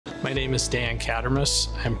My name is Kadrmas.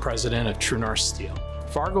 I'm president of TrueNorth Steel.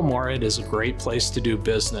 Fargo Moorhead is a great place to do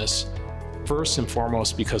business, first and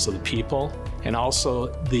foremost because of the people and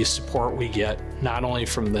also the support we get not only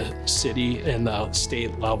from the city and the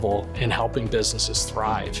state level in helping businesses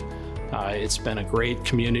thrive. It's been a great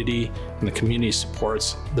community, and the community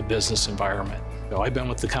supports the business environment. I've been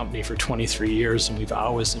with the company for 23 years, and we've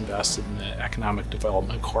always invested in the Economic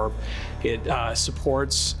Development Corp. It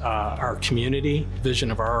supports our community. The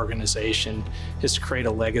vision of our organization is to create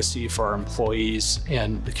a legacy for our employees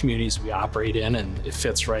and the communities we operate in, and it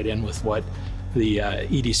fits right in with what the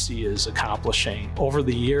EDC is accomplishing. Over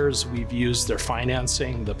the years, we've used their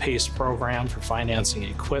financing, the PACE program for financing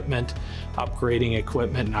equipment, upgrading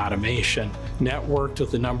equipment and automation, networked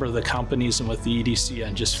with a number of the companies and with the EDC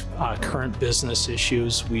on just current business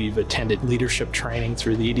issues. We've attended leadership training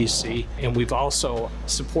through the EDC, and we've also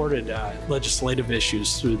supported legislative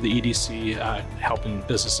issues through the EDC, helping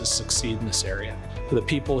businesses succeed in this area. The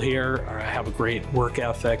people here have a great work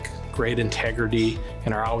ethic, great integrity,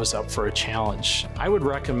 and are always up for a challenge. I would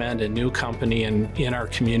recommend a new company in our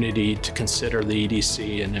community to consider the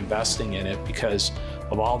EDC and investing in it because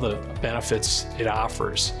of all the benefits it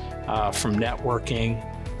offers, from networking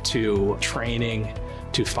to training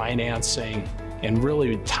to financing, and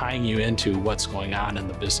really tying you into what's going on in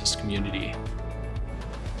the business community.